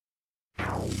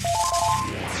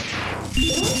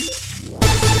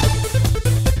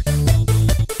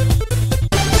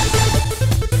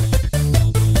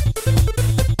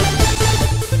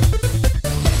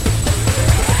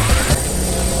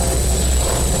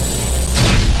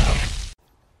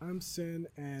I'm Sin,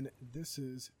 and this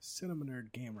is Cinema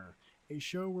Nerd Gamer, a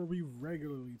show where we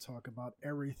regularly talk about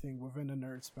everything within the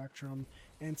nerd spectrum,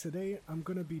 and today I'm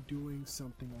going to be doing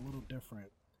something a little different.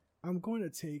 I'm going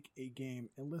to take a game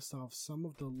and list off some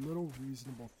of the little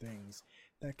reasonable things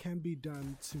that can be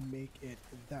done to make it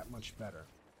that much better.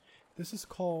 This is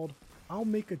called I'll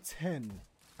Make a 10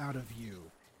 Out of You.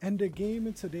 And the game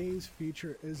in today's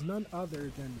feature is none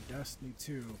other than Destiny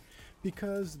 2,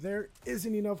 because there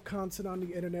isn't enough content on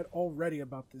the internet already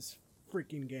about this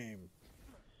freaking game.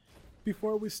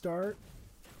 Before we start,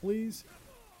 please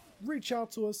reach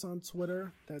out to us on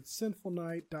Twitter. That's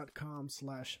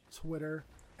sinfulnight.com/Twitter,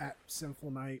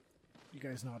 @sinfulnight. You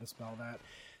guys know how to spell that.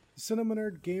 Cinema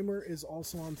Nerd Gamer is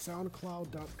also on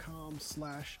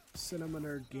soundcloud.com/Cinema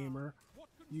Nerd Gamer.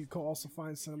 You can also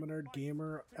find Cinema Nerd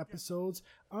Gamer episodes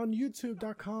on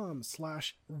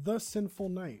youtube.com/The Sinful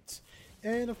Night.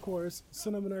 And of course,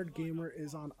 Cinema Nerd Gamer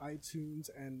is on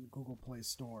iTunes and Google Play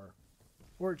Store.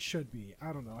 Or it should be.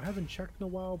 I don't know. I haven't checked in a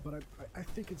while, but I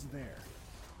think it's there.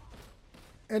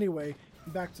 Anyway,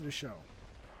 back to the show.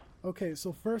 Okay,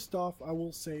 so first off, I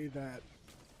will say that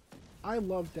I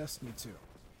love Destiny 2.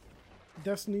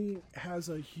 Destiny has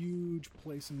a huge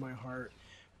place in my heart.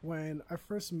 When I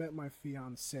first met my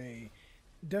fiance,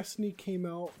 Destiny came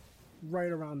out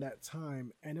right around that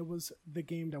time, and it was the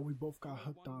game that we both got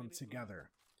hooked on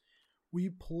together. We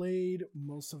played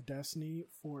most of Destiny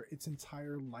for its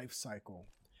entire life cycle.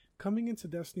 Coming into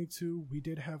Destiny 2, we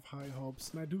did have high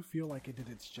hopes, and I do feel like it did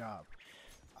its job.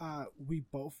 We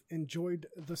both enjoyed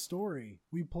the story.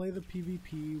 We play the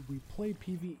PvP, we play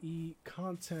PvE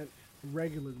content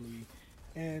regularly,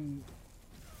 and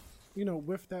you know,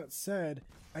 with that said,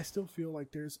 I still feel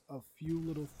like there's a few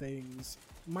little things,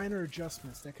 minor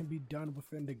adjustments that can be done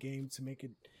within the game to make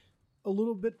it a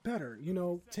little bit better. You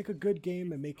know, take a good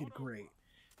game and make it great.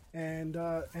 And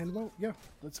well, yeah,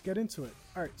 let's get into it.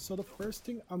 All right, so the first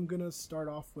thing I'm gonna start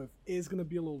off with is gonna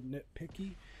be a little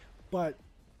nitpicky, but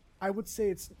I would say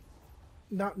it's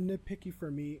not nitpicky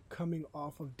for me coming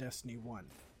off of Destiny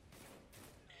 1.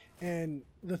 And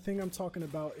the thing I'm talking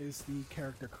about is the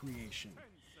character creation.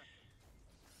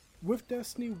 With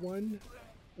Destiny 1,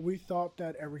 we thought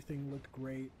that everything looked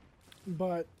great,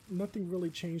 but nothing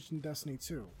really changed in Destiny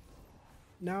 2.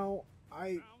 Now,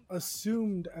 I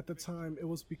assumed at the time it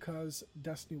was because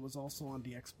Destiny was also on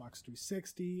the Xbox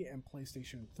 360 and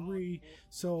PlayStation 3,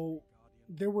 so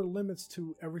there were limits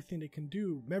to everything they can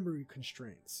do, memory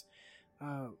constraints.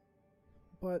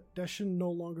 But that should no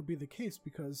longer be the case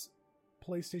because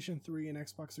PlayStation 3 and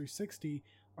Xbox 360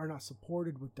 are not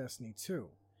supported with Destiny 2.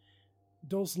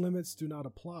 Those limits do not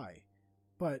apply.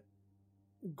 But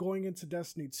going into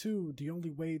Destiny 2, the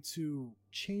only way to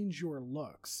change your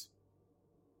looks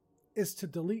is to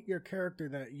delete your character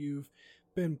that you've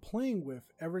been playing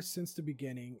with ever since the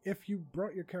beginning. If you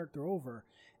brought your character over,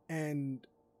 and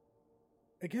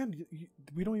again,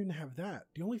 we don't even have that.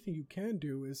 The only thing you can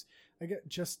do is, again,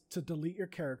 just to delete your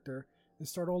character and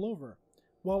start all over.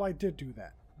 Well, I did do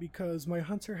that because my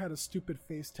hunter had a stupid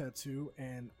face tattoo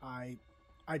and I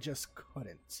just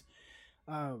couldn't.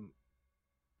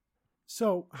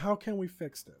 So how can we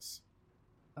fix this?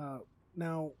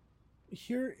 Now,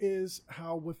 here is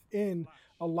how within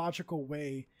a logical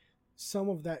way some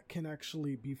of that can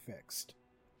actually be fixed.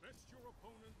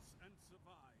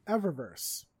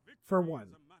 Eververse, for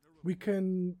one. We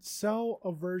can sell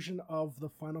a version of the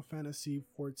Final Fantasy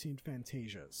XIV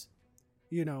Fantasias.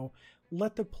 You know,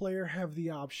 let the player have the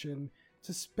option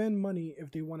to spend money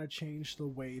if they want to change the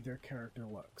way their character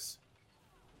looks.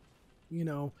 You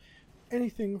know,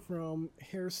 anything from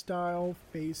hairstyle,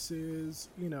 faces,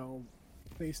 you know,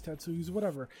 face tattoos,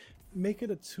 whatever. Make it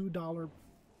a $2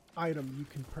 item you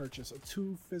can purchase, a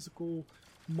 $2 physical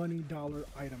money dollar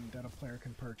item that a player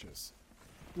can purchase.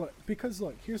 Look, because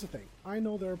look, here's the thing. I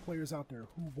know there are players out there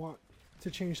who want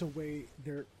to change the way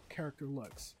their character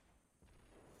looks.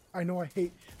 I know I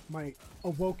hate my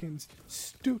Awoken's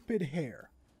stupid hair.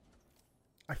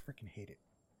 I freaking hate it.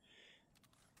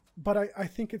 But I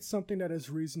think it's something that is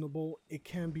reasonable. It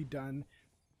can be done.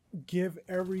 Give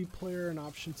every player an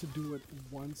option to do it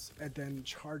once and then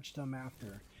charge them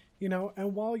after. You know,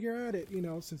 and while you're at it, you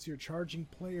know, since you're charging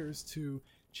players to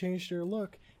change their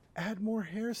look, add more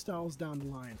hairstyles down the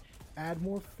line. Add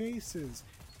more faces.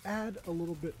 Add a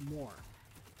little bit more.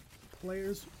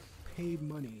 Players pay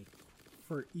money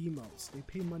for emotes. They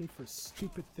pay money for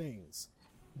stupid things.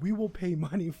 We will pay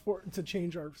money to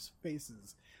change our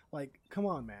faces. Like, come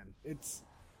on, man. It's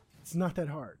not that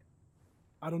hard.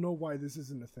 I don't know why this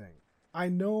isn't a thing. I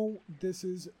know this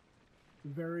is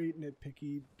very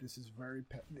nitpicky. This is very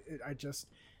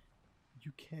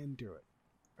you can do it.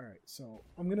 Alright, so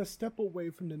I'm gonna step away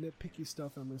from the nitpicky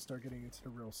stuff and I'm gonna start getting into the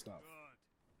real stuff.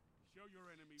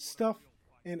 Stuff,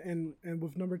 and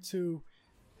with number 2,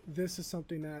 this is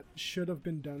something that should have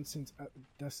been done since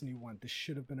Destiny 1. This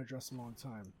should have been addressed a long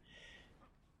time.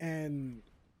 And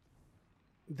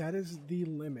that is the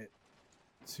limit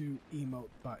to emote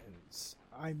buttons.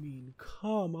 I mean,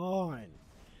 come on.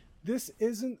 This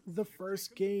isn't the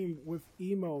first game with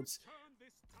emotes.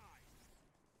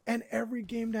 And every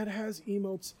game that has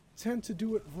emotes tend to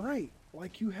do it right.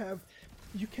 Like you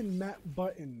can map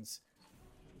buttons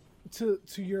to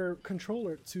your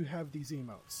controller to have these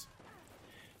emotes.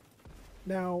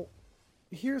 Now,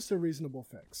 here's the reasonable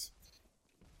fix.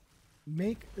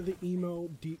 Make the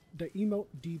emote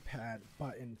D-pad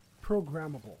button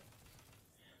programmable.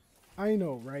 I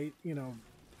know, right? You know,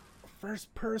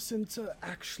 first person to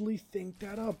actually think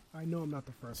that up. I know I'm not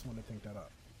the first one to think that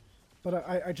up. But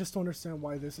I just don't understand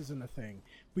why this isn't a thing.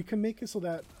 We can make it so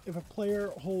that if a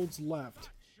player holds left,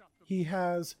 he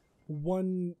has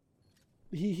one...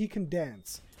 He can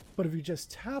dance. But if you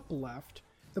just tap left,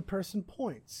 the person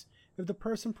points. If the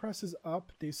person presses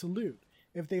up, they salute.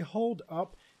 If they hold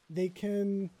up, they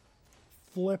can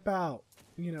flip out.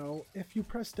 You know, if you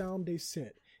press down, they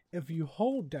sit. If you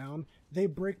hold down, they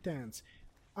break dance.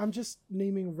 I'm just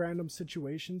naming random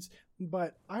situations,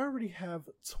 but I already have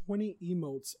 20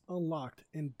 emotes unlocked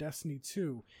in Destiny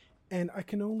 2, and I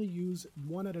can only use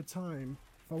one at a time.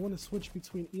 If I want to switch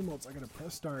between emotes, I gotta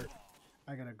press start,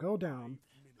 I gotta go down,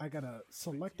 I gotta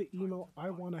select the emote I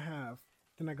want to have,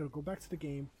 then I gotta go back to the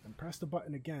game and press the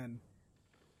button again.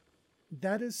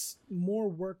 That is more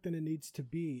work than it needs to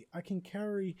be. I can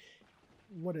carry,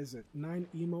 9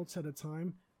 emotes at a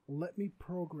time. Let me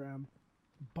program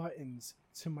buttons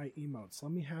to my emotes.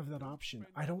 Let me have that option.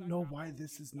 I don't know why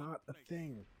this is not a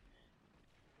thing.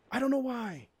 I don't know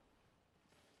why.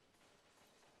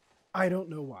 I don't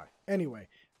know why. Anyway,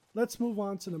 let's move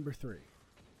on to number 3.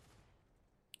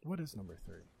 What is number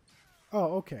 3?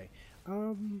 Oh, okay.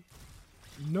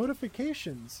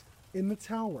 Notifications in the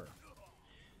tower.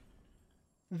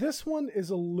 This one is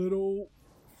a little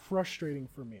frustrating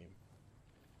for me.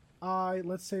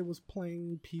 Let's say, was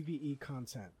playing PvE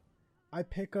content. I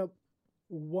pick up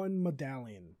one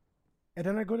medallion, and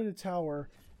then I go to the tower,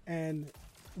 and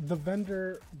the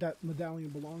vendor that medallion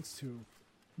belongs to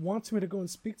wants me to go and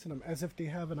speak to them as if they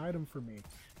have an item for me.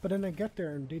 But then I get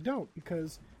there and they don't,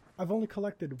 because I've only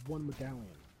collected one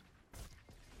medallion.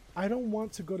 I don't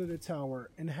want to go to the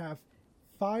tower and have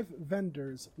 5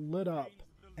 vendors lit up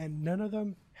and none of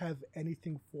them have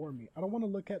anything for me. I don't want to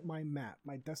look at my map,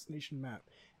 my destination map,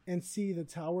 and see the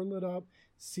tower lit up,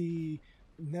 see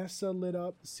Nessa lit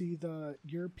up, see the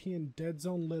European Dead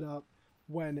Zone lit up,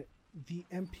 when the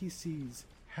NPCs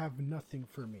have nothing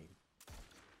for me.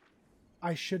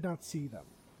 I should not see them.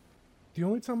 The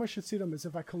only time I should see them is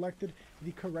if I collected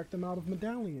the correct amount of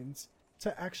medallions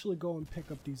to actually go and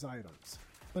pick up these items.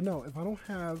 But no, if I don't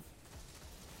have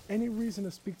any reason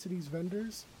to speak to these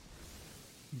vendors,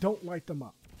 don't light them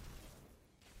up.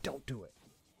 Don't do it.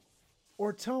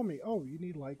 Or tell me, oh, you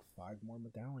need like 5 more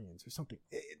medallions or something.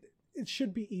 It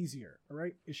should be easier, all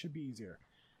right? It should be easier.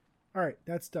 All right,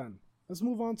 that's done. Let's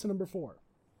move on to number 4.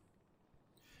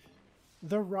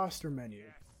 The roster menu.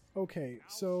 Okay,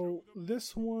 so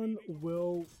this one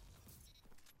will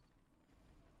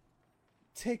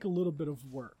take a little bit of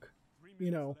work,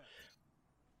 you know.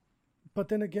 But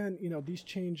then again, you know, these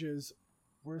changes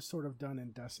were sort of done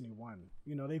in Destiny 1.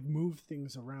 You know, they've moved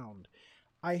things around.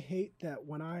 I hate that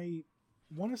when I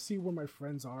want to see where my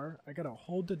friends are, I gotta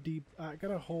hold the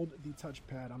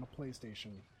touchpad on the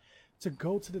PlayStation to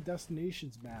go to the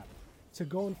destinations map to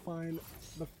go and find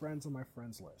the friends on my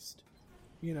friends list.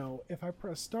 You know, if I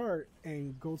press start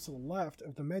and go to the left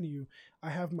of the menu, I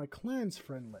have my clan's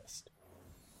friend list.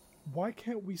 Why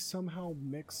can't we somehow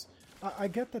mix? I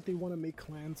get that they want to make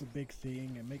clans a big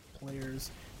thing and make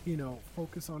players, you know,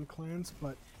 focus on clans,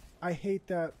 but I hate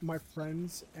that my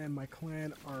friends and my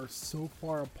clan are so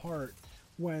far apart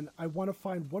when I want to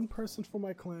find one person for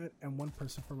my clan and one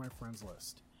person for my friends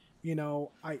list. You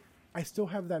know, I still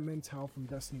have that mental from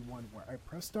Destiny 1 where I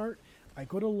press start, I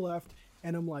go to the left,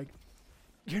 and I'm like,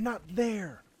 you're not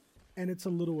there! And it's a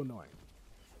little annoying.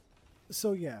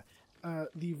 So yeah,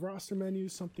 the roster menu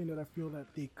is something that I feel that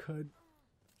they could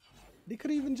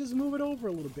even just move it over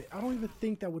a little bit. I don't even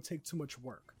think that would take too much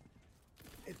work.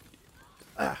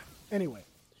 Anyway.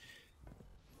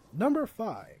 Number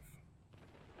 5.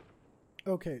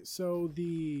 Okay, so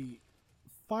the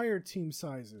fire team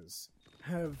sizes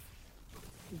have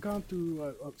gone through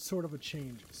a sort of a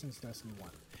change since Destiny 1.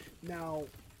 Now,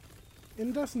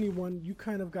 in Destiny 1, you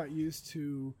kind of got used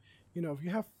to, you know, if you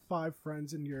have 5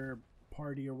 friends in your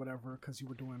party or whatever because you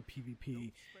were doing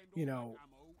PvP, you know,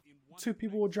 2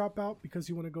 people will drop out because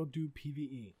you want to go do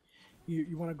PvE.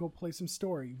 You want to go play some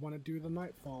story. You want to do the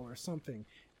Nightfall or something.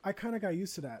 I kind of got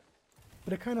used to that.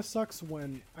 But it kind of sucks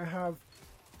when I have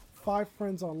 5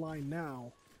 friends online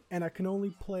now and I can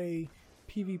only play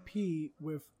PvP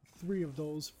with 3 of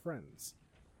those friends.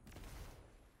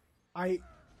 I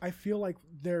feel like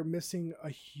they're missing a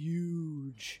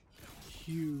huge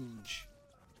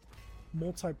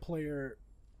multiplayer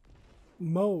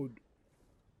mode.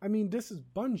 I mean, this is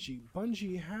Bungie.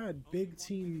 Bungie had big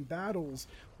team battles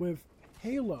with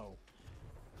Halo.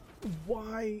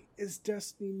 Why is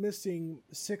Destiny missing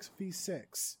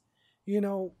 6v6? You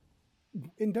know,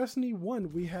 in Destiny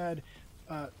 1 we had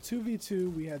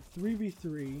 2v2, we had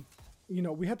 3v3. You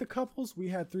know, we had the couples, we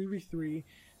had 3v3,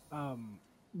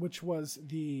 which was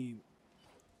the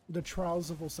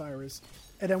Trials of Osiris,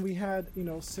 and then we had, you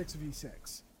know,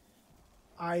 6v6.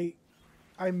 I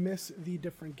miss the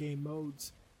different game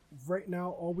modes. Right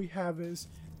now all we have is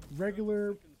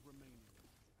regular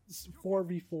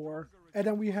 4v4, and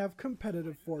then we have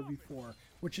competitive 4v4,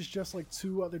 which is just like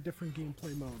 2 other different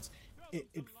gameplay modes.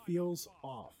 It feels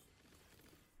off.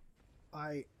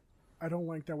 I don't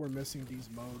like that we're missing these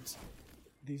modes.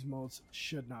 These modes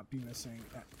should not be missing.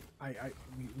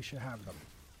 We should have them.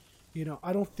 You know,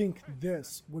 I don't think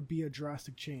this would be a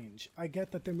drastic change. I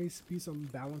get that there may be some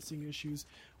balancing issues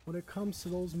when it comes to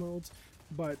those modes,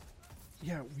 but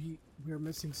yeah, we're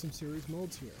missing some serious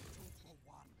modes here.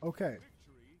 Okay.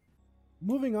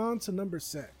 Moving on to number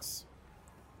 6.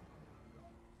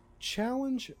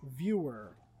 Challenge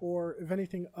viewer, or if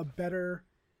anything, a better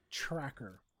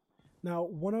tracker. Now,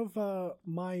 one of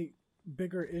my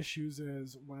bigger issues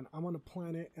is when I'm on a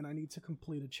planet and I need to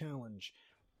complete a challenge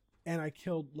and I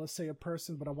killed, let's say, a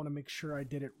person, but I want to make sure I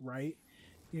did it right.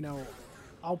 You know,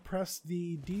 I'll press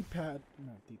the D-pad,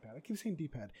 not D-pad, I keep saying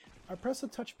D-pad. I press the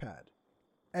touchpad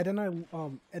and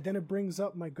then it brings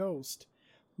up my ghost,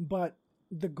 but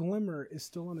the glimmer is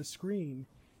still on the screen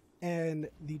and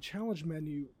the challenge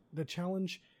menu, the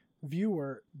challenge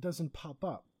viewer doesn't pop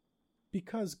up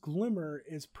because glimmer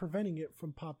is preventing it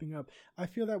from popping up. I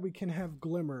feel that we can have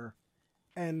glimmer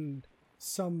and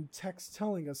some text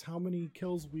telling us how many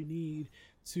kills we need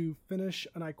to finish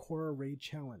an Ikora raid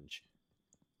challenge.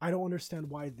 I don't understand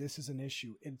why this is an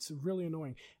issue. It's really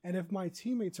annoying. And if my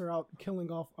teammates are out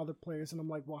killing off other players and I'm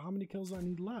like, well, how many kills do I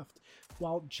need left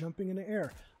while jumping in the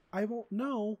air? I won't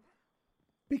know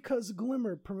because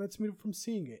glimmer prevents me from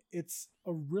seeing it. It's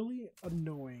a really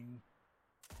annoying,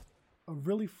 a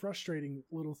really frustrating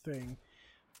little thing,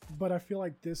 but I feel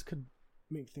like this could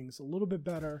make things a little bit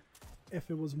better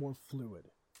if it was more fluid.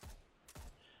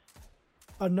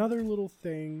 Another little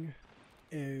thing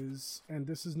is, and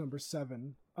this is number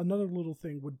 7, another little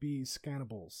thing would be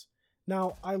scannables.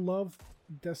 Now, I love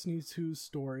Destiny 2's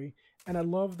story, and I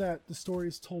love that the story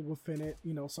is told within it,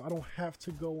 you know, so I don't have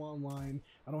to go online.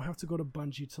 I don't have to go to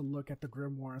Bungie to look at the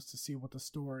grimoires to see what the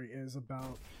story is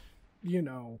about, you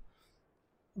know,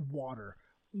 water.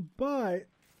 But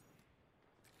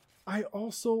I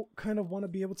also kind of want to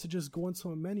be able to just go into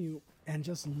a menu and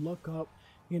just look up,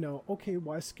 you know, okay,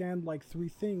 well, I scanned like 3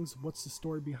 things. What's the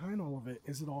story behind all of it?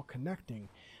 Is it all connecting?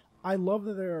 I love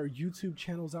that there are YouTube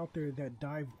channels out there that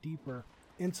dive deeper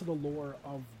into the lore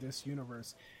of this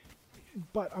universe.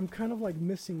 But I'm kind of like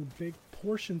missing big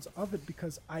portions of it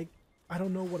because I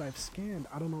don't know what I've scanned.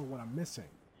 I don't know what I'm missing.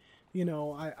 You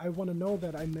know, I want to know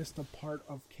that I missed a part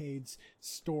of Cade's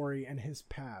story and his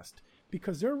past.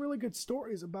 Because there are really good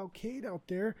stories about Cade out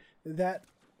there that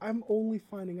I'm only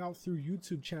finding out through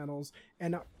YouTube channels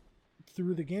and not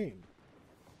through the game.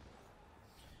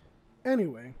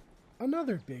 Anyway,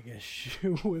 another big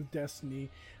issue with Destiny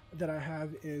that I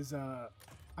have is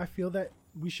I feel that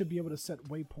we should be able to set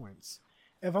waypoints.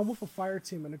 If I'm with a fire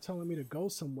team and they're telling me to go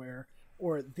somewhere,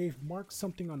 or they've marked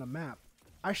something on the map,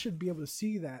 I should be able to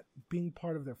see that being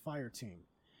part of their fire team.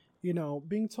 You know,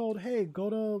 being told, hey, go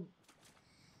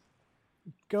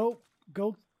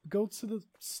to the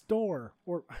store,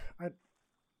 or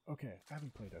okay, I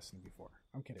haven't played Destiny before.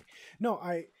 I'm kidding. No,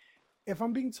 if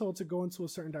I'm being told to go into a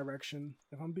certain direction,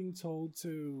 if I'm being told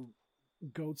to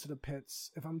go to the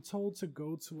pits, if I'm told to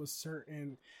go to a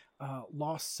certain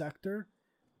lost sector,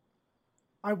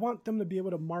 I want them to be able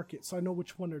to mark it so I know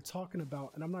which one they're talking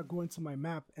about, and I'm not going to my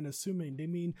map and assuming they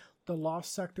mean the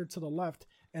lost sector to the left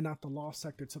and not the lost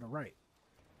sector to the right.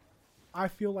 I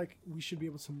feel like we should be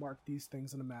able to mark these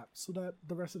things on the map so that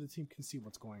the rest of the team can see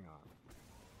what's going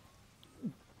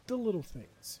on. The little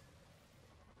things.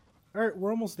 Alright, we're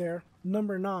almost there.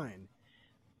 Number 9.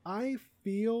 I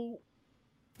feel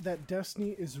that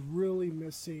Destiny is really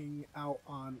missing out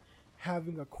on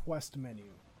having a quest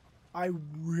menu. I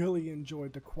really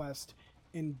enjoyed the quest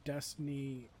in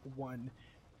Destiny 1.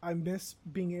 I miss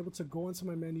being able to go into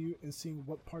my menu and seeing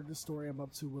what part of the story I'm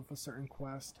up to with a certain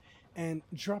quest and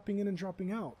dropping in and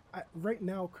dropping out. Right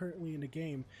now, currently in the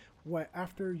game,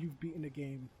 after you've beaten the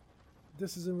game,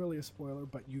 this isn't really a spoiler,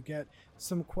 but you get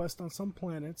some quests on some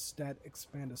planets that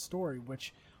expand the story,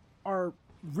 which are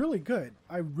really good.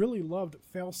 I really loved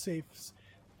Failsafe's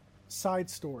side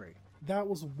story. That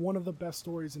was one of the best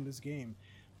stories in this game.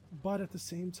 But at the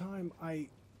same time, I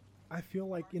feel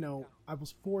like, I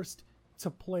was forced to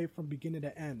play from beginning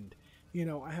to end.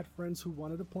 I had friends who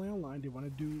wanted to play online, they want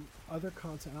to do other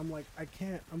content. I'm like, I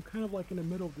can't. I'm kind of like in the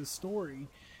middle of this story.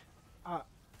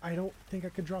 I don't think I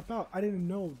could drop out. I didn't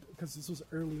know because this was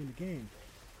early in the game.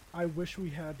 I wish we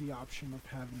had the option of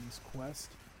having this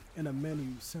quest in a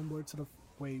menu similar to the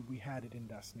way we had it in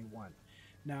Destiny 1.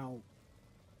 Now,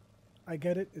 I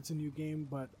get it, it's a new game,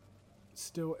 but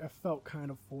still it felt kind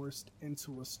of forced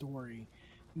into a story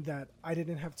that I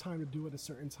didn't have time to do at a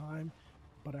certain time,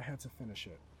 but I had to finish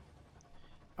it.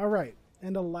 Alright,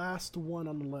 and the last one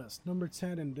on the list, number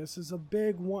 10, and this is a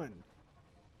big one.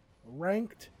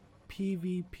 Ranked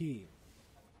PvP.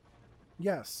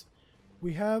 Yes,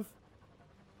 we have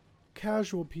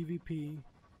casual PvP,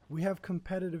 we have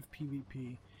competitive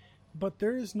PvP, but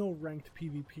there is no ranked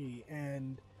PvP.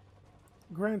 And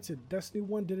granted, Destiny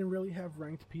 1 didn't really have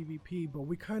ranked PvP, but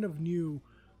we kind of knew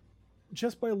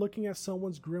just by looking at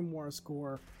someone's Grimoire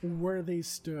score where they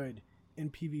stood in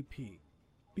PvP.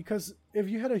 Because if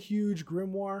you had a huge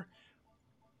Grimoire,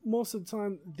 most of the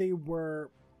time they were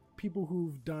people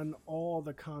who've done all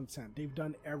the content. They've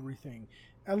done everything.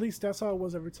 At least that's how it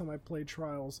was every time I played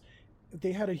Trials.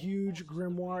 They had a huge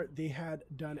Grimoire. They had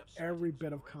done every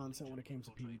bit of content when it came to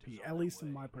PvP, at least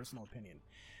in my personal opinion.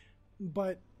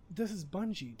 But this is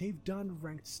Bungie. They've done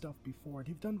ranked stuff before.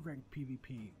 They've done ranked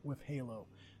PvP with Halo.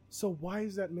 So why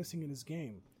is that missing in this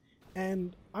game?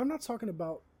 And I'm not talking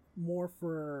about more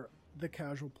for the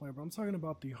casual player, but I'm talking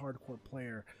about the hardcore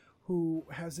player who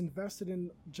has invested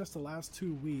in just the last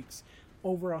 2 weeks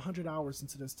over 100 hours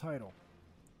into this title.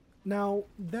 Now,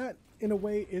 that in a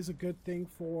way is a good thing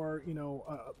for,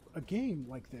 a game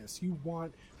like this. You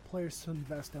want players to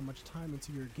invest that much time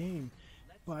into your game,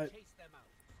 but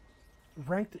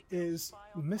ranked is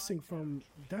missing from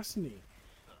Destiny.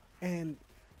 And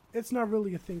it's not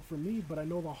really a thing for me, but I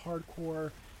know the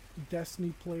hardcore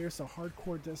Destiny players, the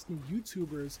hardcore Destiny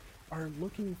YouTubers are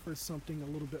looking for something a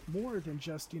little bit more than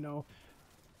just,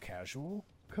 casual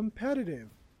competitive,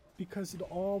 because it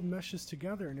all meshes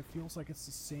together and it feels like it's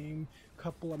the same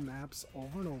couple of maps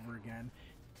over and over again.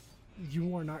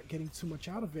 You are not getting too much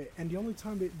out of it, and the only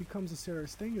time it becomes a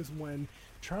serious thing is when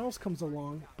Trials comes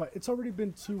along, but it's already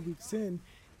been 2 weeks in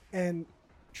and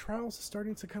Trials is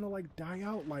starting to kind of like die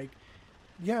out. Like,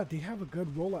 yeah, they have a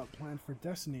good rollout plan for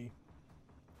Destiny,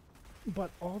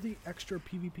 but all the extra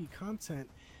PvP content,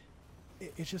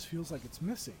 it just feels like it's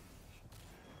missing.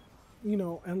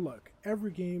 And look, every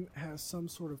game has some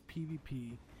sort of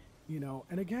PvP,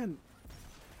 and again,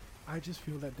 I just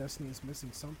feel that Destiny is missing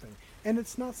something. And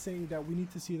it's not saying that we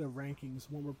need to see the rankings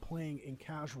when we're playing in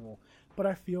casual, but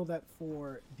I feel that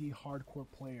for the hardcore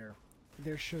player,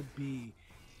 there should be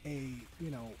a,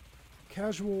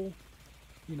 casual,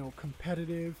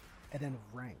 competitive, and then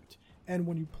ranked. And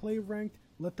when you play ranked,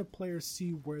 let the players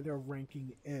see where their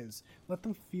ranking is. Let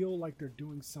them feel like they're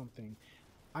doing something.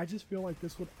 I just feel like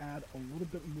this would add a little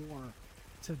bit more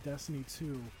to Destiny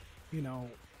 2,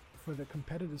 for the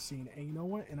competitive scene. And you know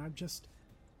what? And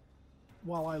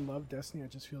while I love Destiny, I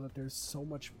just feel that there's so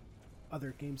much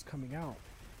other games coming out.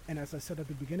 And as I said at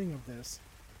the beginning of this,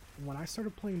 when I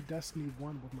started playing Destiny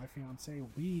 1 with my fiance,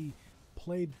 we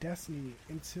played Destiny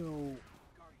until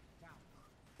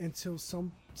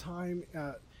some time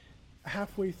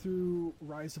halfway through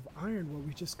Rise of Iron, where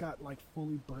we just got like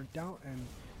fully burnt out and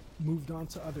moved on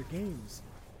to other games.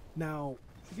 Now,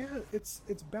 yeah, it's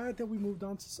bad that we moved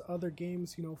on to other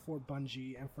games, for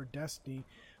Bungie and for Destiny,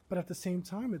 but at the same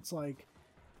time, it's like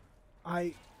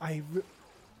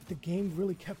the game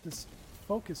really kept us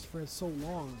focused for so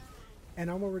long,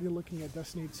 and I'm already looking at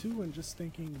Destiny 2 and just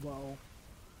thinking, well,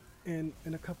 in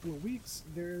a couple of weeks,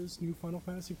 there's new Final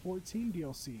Fantasy XIV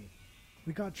DLC.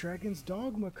 We got Dragon's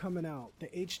Dogma coming out, the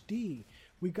HD.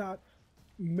 We got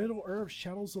Middle-earth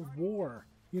Shadows of War,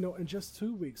 in just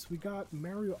 2 weeks. We got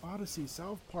Mario Odyssey,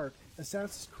 South Park,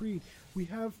 Assassin's Creed. We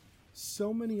have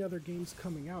so many other games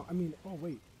coming out. I mean, oh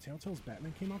wait, Telltale's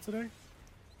Batman came out today?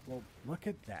 Well, look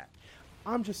at that.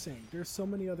 I'm just saying, there's so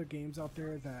many other games out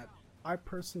there that I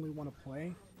personally want to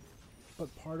play,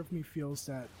 but part of me feels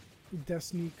that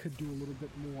Destiny could do a little bit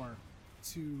more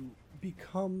to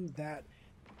become that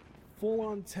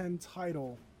full-on 10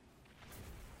 title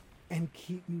and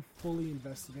keep me fully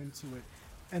invested into it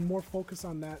and more focus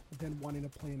on that than wanting to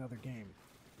play another game.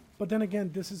 But then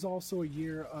again, this is also a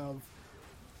year of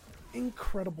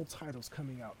incredible titles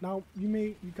coming out. Now,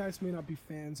 you guys may not be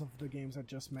fans of the games I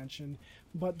just mentioned,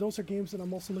 but those are games that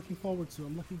I'm also looking forward to.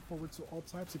 I'm looking forward to all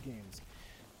types of games.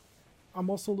 I'm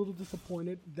also a little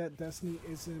disappointed that Destiny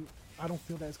isn't, I don't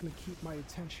feel that it's going to keep my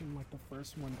attention like the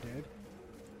first one did.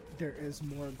 There is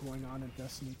more going on in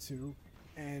Destiny 2.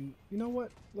 And you know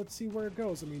what? Let's see where it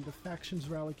goes. I mean, the Factions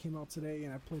Rally came out today,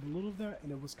 and I played a little of that,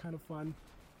 and it was kind of fun.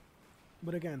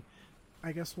 But again,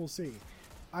 I guess we'll see.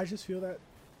 I just feel that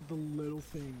the little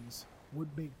things would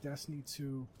make Destiny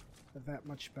 2 that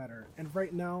much better. And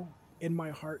right now, in my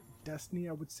heart, Destiny,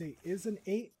 I would say, is an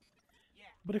 8.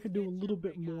 But it could do a little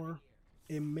bit more.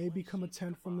 It may become a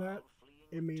 10 from that.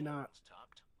 It may not.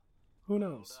 Who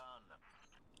knows?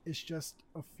 It's just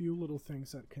a few little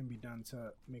things that can be done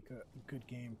to make a good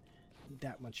game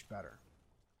that much better.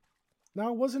 Now,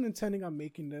 I wasn't intending on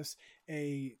making this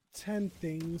a 10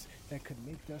 things that could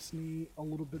make Destiny a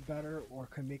little bit better or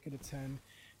could make it a 10.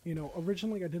 You know,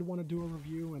 originally I did want to do a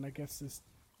review, and I guess this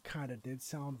kind of did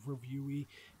sound reviewy,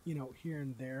 you know, here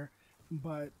and there.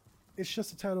 But it's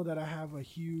just a title that I have a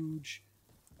huge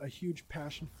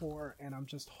passion for, and I'm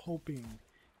just hoping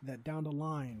that down the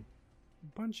line,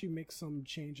 Bungie makes some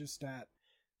changes that,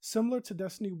 similar to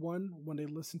Destiny 1, when they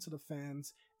listened to the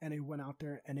fans and they went out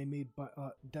there and they made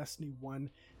Destiny 1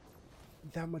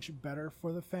 that much better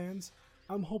for the fans.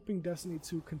 I'm hoping Destiny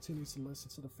 2 continues to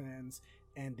listen to the fans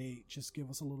and they just give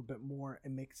us a little bit more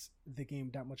and makes the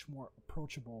game that much more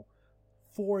approachable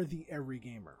for the every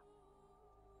gamer.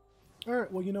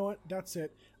 Alright, well, you know what? That's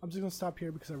it. I'm just going to stop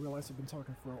here because I realized I've been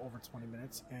talking for over 20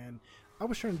 minutes and I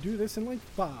was trying to do this in like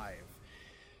 5.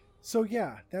 So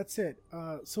yeah, that's it.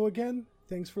 So again,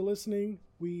 thanks for listening.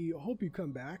 We hope you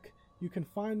come back. You can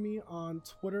find me on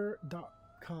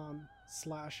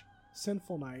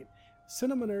twitter.com/sinfulnight,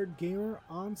 CinemaNerdGamer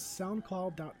on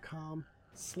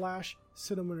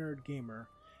soundcloud.com/CinemaNerdGamer,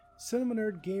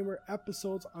 CinemaNerdGamer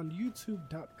episodes on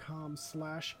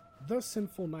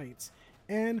youtube.com/TheSinfulNights,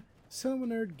 and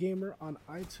CinemaNerdGamer on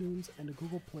iTunes and the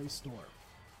Google Play Store.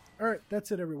 Alright,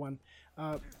 that's it everyone.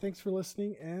 Thanks for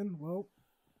listening and, well,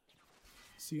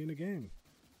 see you in a game.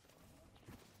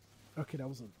 Okay, that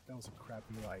was a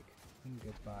crappy like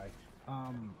goodbye.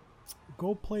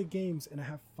 Go play games and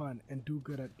have fun and do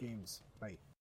good at games. Bye.